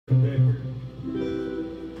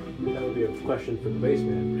be a question for the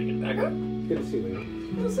baseman. Bring it back up. Good to see you, man.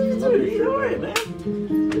 Dude, alright, man.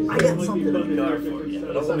 I got something in the car for you.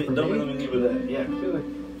 Don't let me leave with that. Yeah. I feel like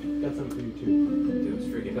got something for you too. Dude, it's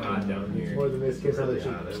freaking hot down here. More than this kiss on the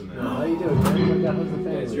cheek. Hot, isn't it? How you doing, man? How's the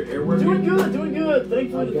family? Is your air working? Doing good.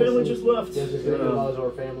 Thankfully, the family just left. Just in-laws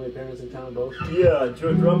or family, parents in town, both? Yeah,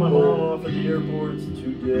 dropped my mom off at the airport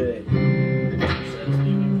today. Maybe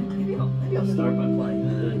I'll start by playing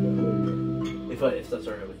that. If that's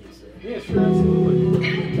alright with you, sir. Yeah, sure,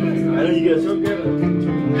 absolutely. I know you guys don't get it.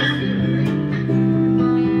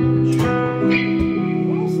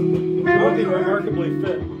 Looking remarkably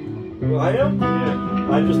fit. Well, I am?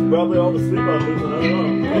 Yeah. I just probably all the sleep I'm losing. I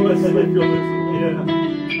don't know. Oh, I said I feel losing. Yeah.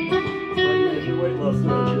 Like your weight loss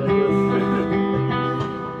strategy, I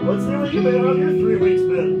guess. What's new with you, man? How have your 3 weeks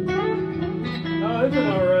been? It's been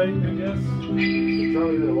alright, I guess.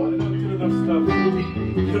 Charlie did a what? I don't do enough stuff.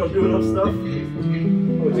 You don't do enough stuff?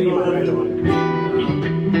 Oh, it's even right away. You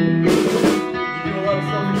do a lot of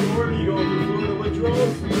stuff in Florida? You going through Florida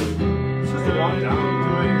withdrawals? It's just a walk down.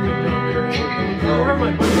 I heard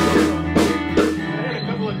my bike. I had a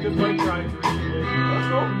couple of good bike rides recently. Let's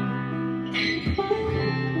go.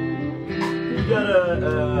 You got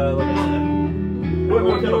like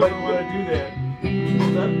what kind of bike? Want to do that?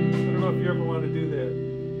 What's that? I don't know if you ever want to do that.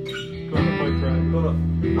 Go on a bike ride.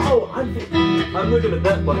 Oh, I'm looking at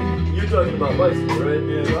that bike. You're talking about bicycles, right?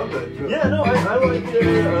 Yeah. Yeah, no, I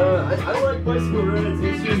like bicycle rides.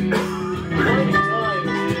 It's just finding time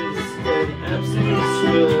is an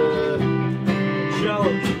absolute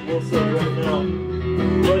challenge, we'll say right now.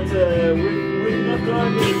 But with enough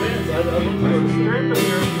time in advance, I'd love to There's a strip in there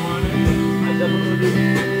if you want it. I definitely do.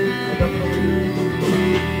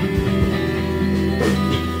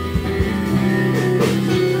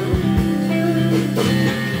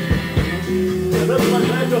 And that's my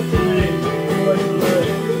backup today. Like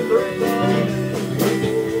 30 pounds,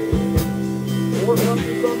 4 months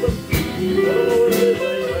or something. I don't know what it is.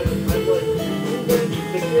 I'm like moving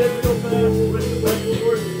the kid real fast, switch the pencil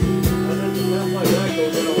cord, and then just have my back go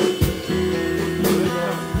down.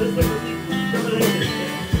 Just like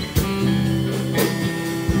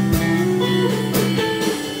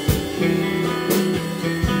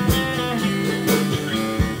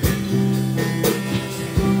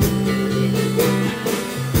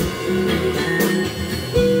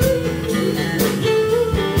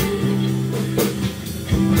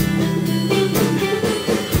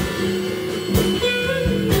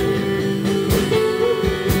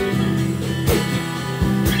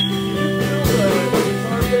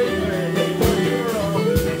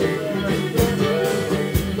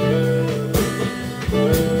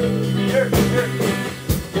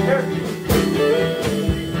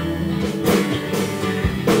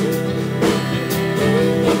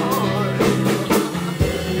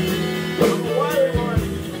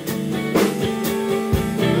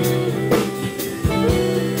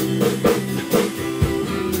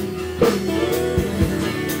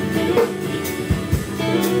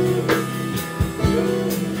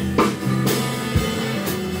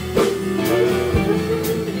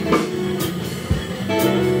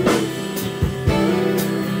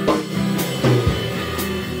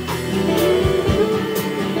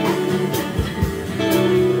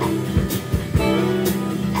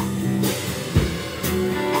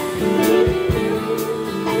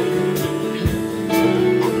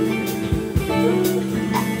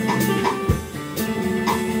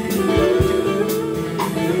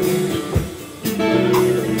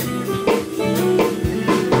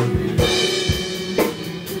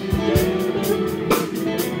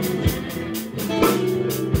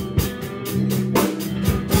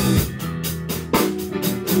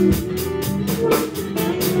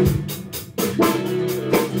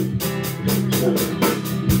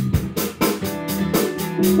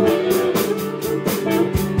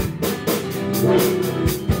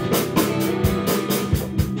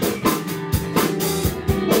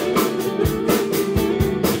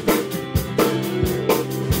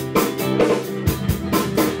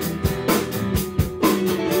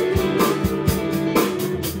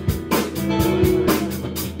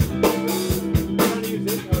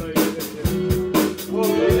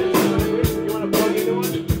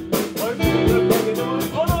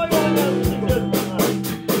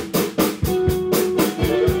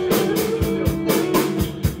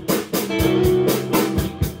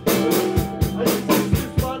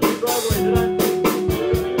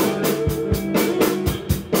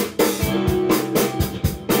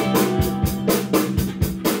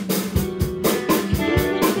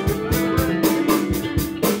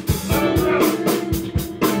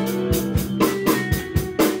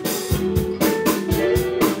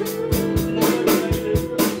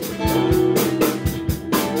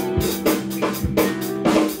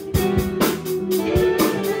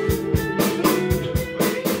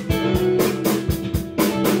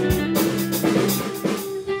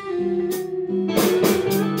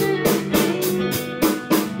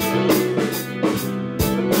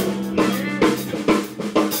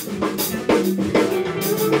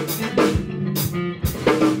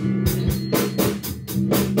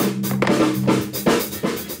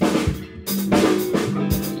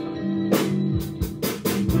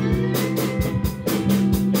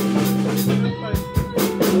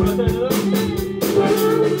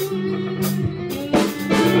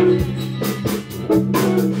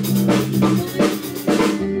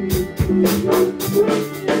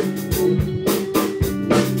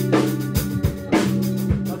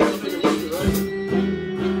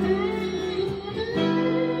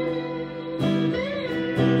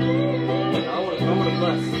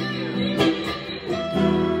less.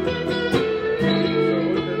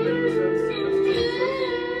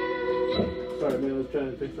 Sorry, man, I was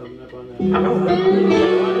trying to pick something up on that.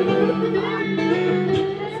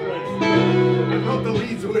 I felt the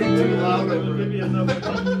leads way too loud over it. Maybe enough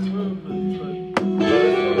movement, but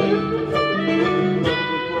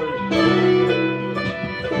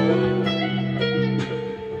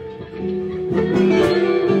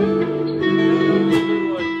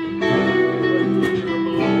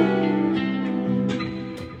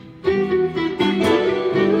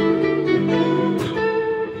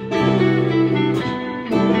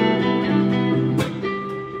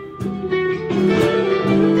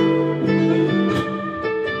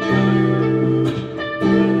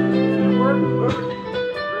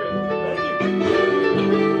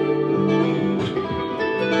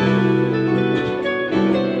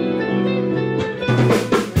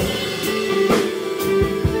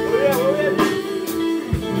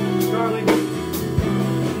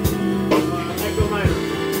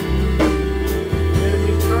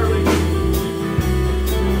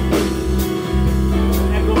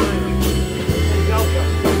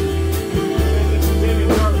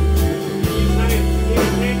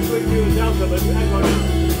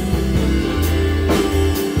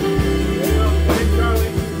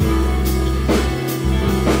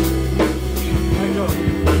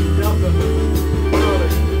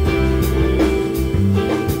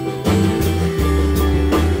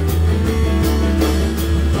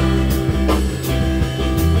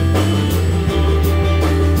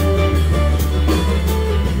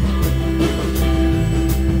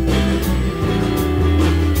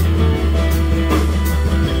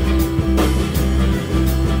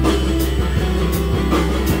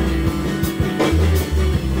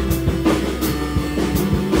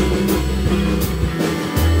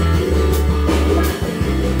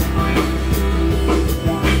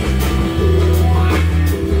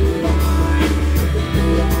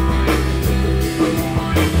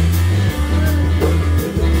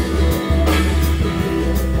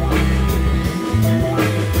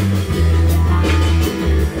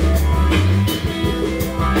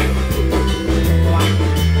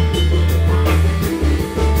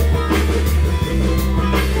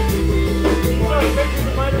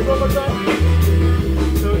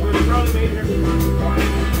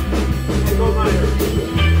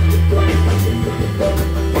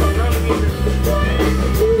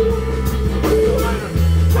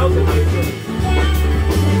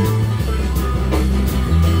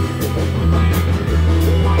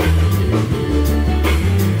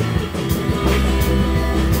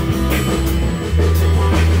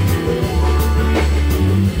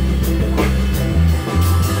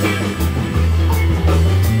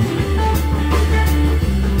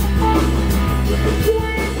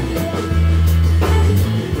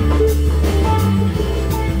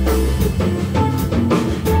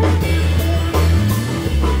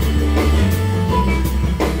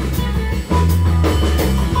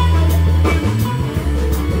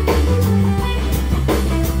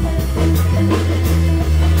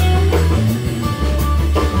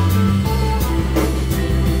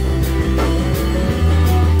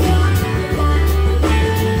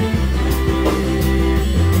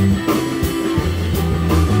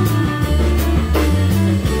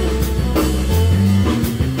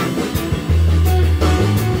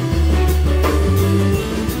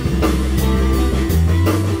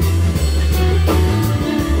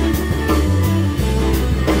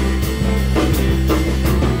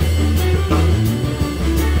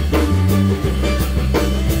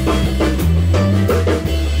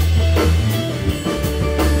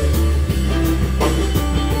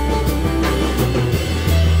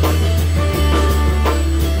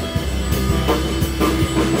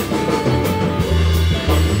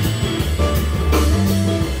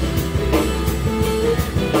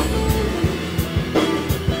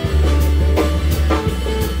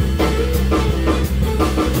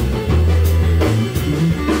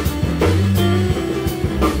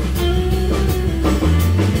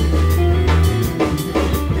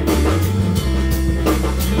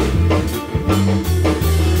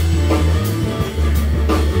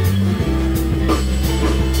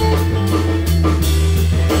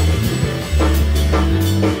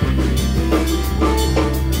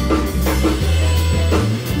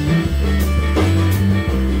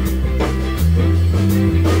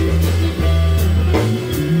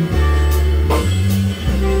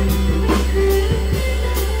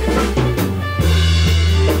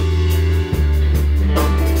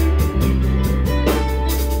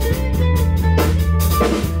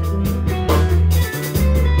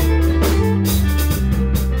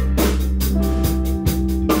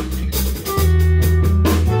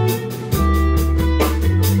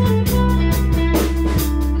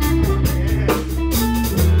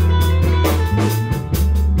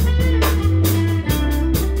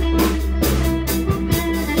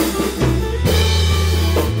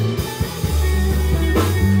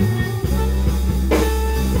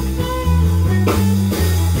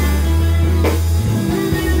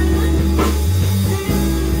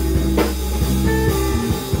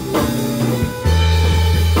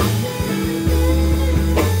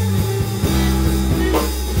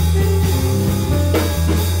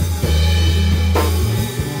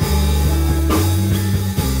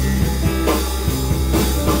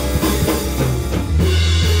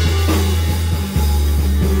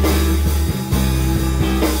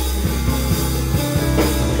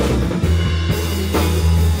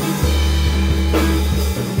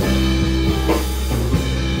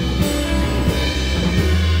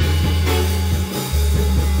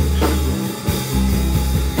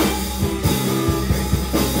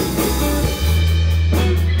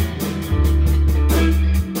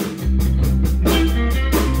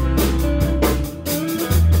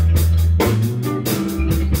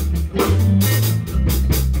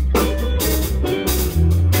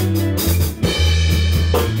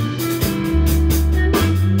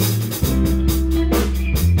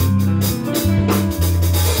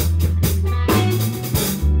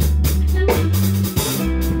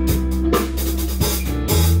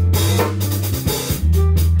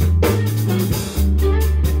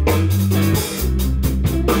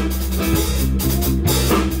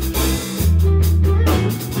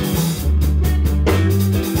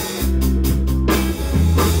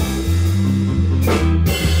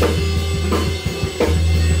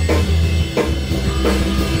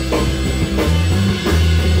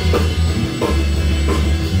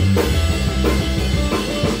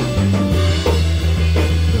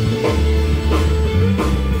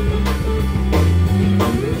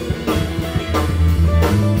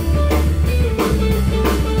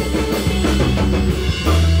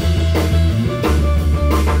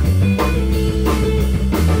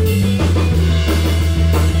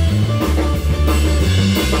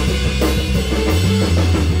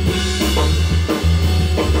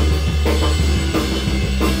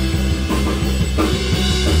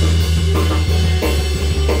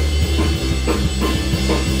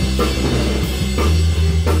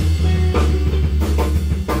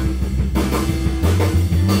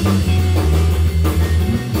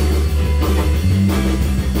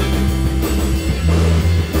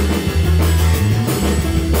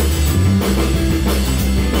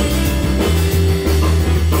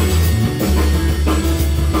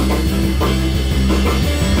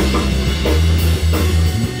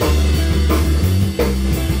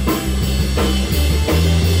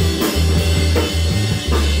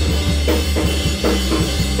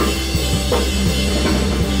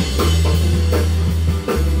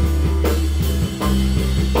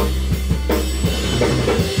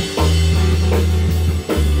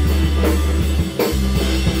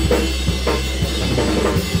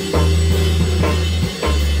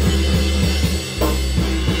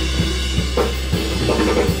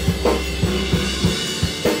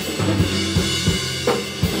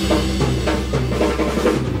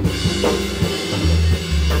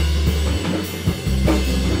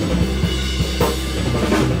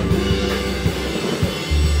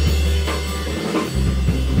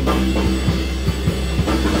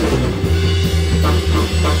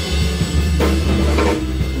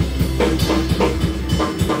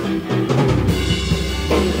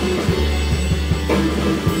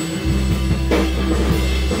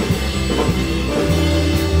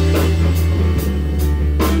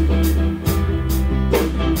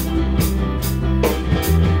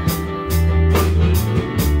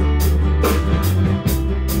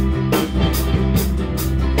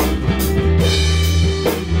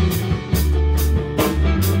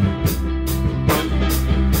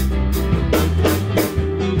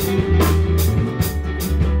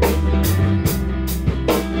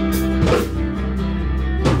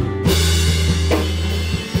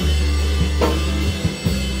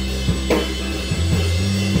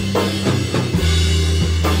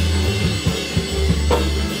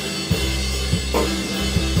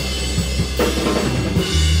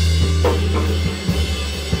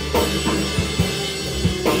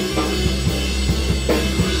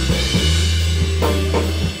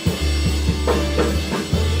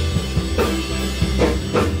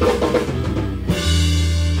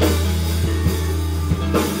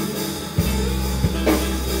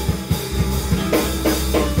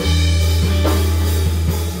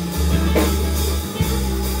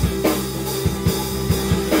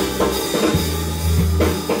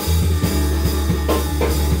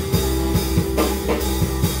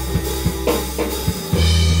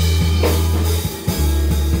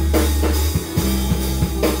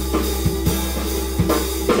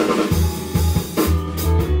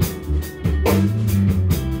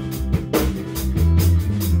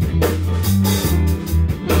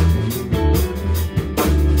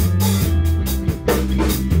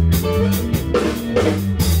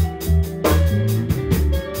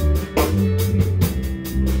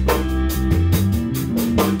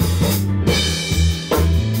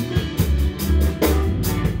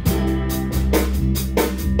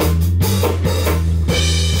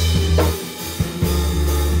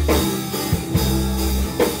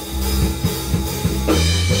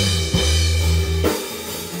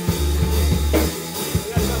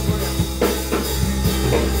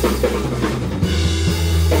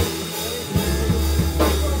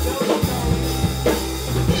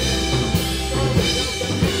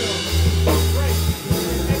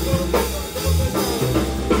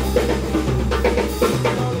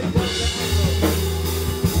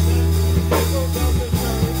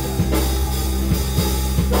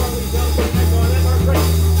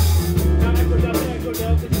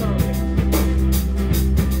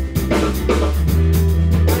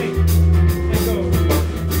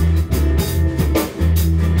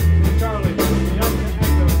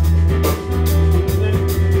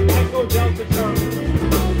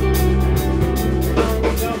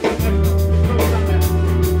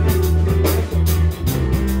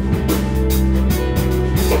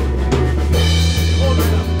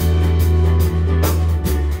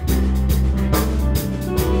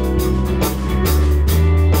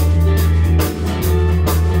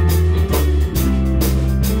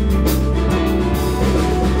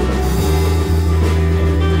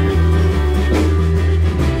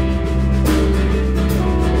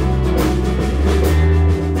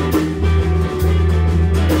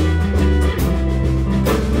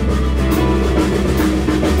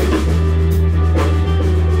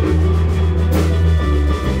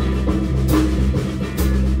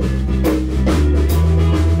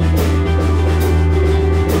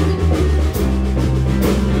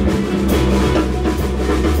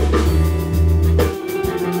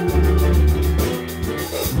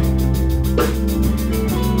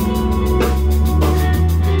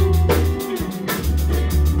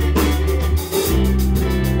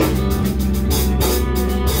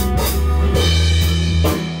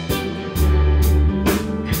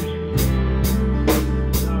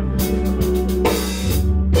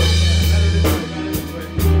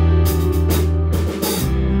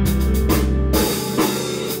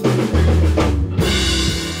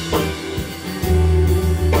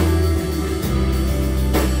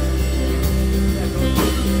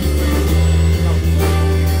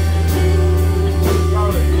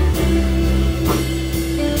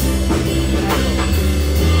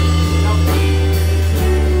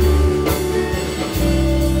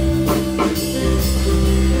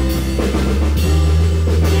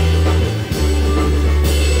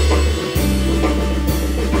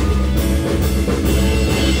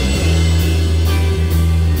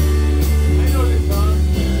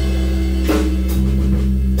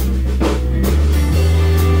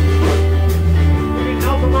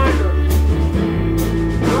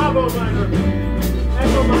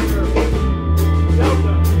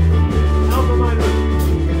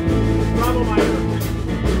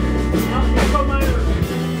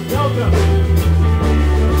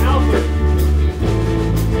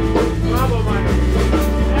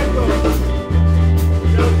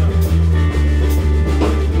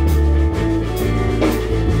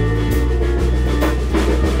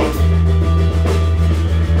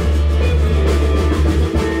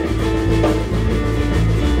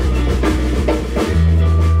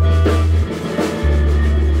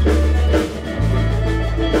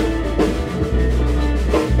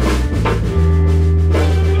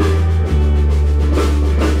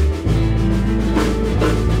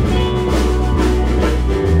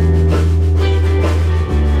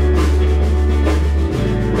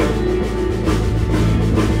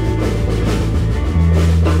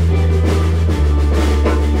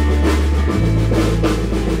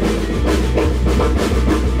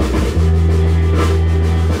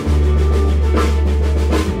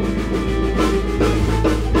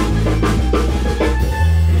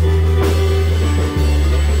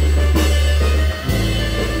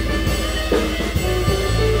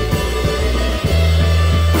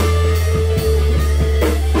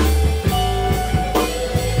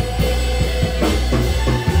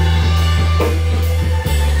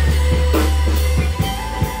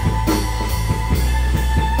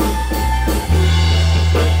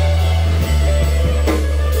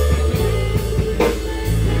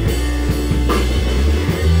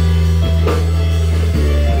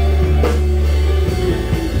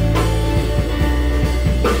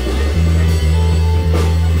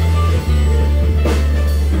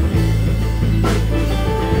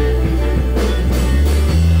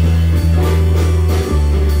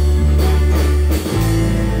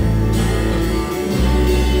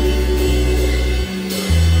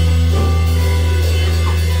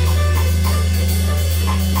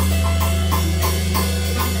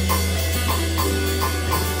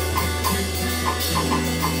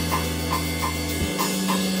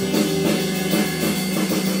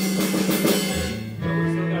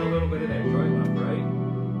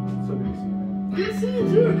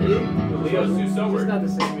not the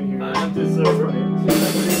same in here. I'm too sober. I'm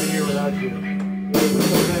not even here without you. There's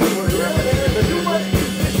too much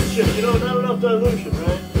musicianship, you know, not enough dilution,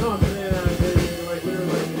 right? No, I'm saying like we were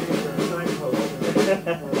like an anchor, a signpost.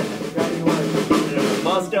 Guiding light. Yeah,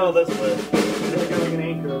 Moscow this way. Like an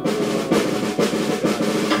anchor.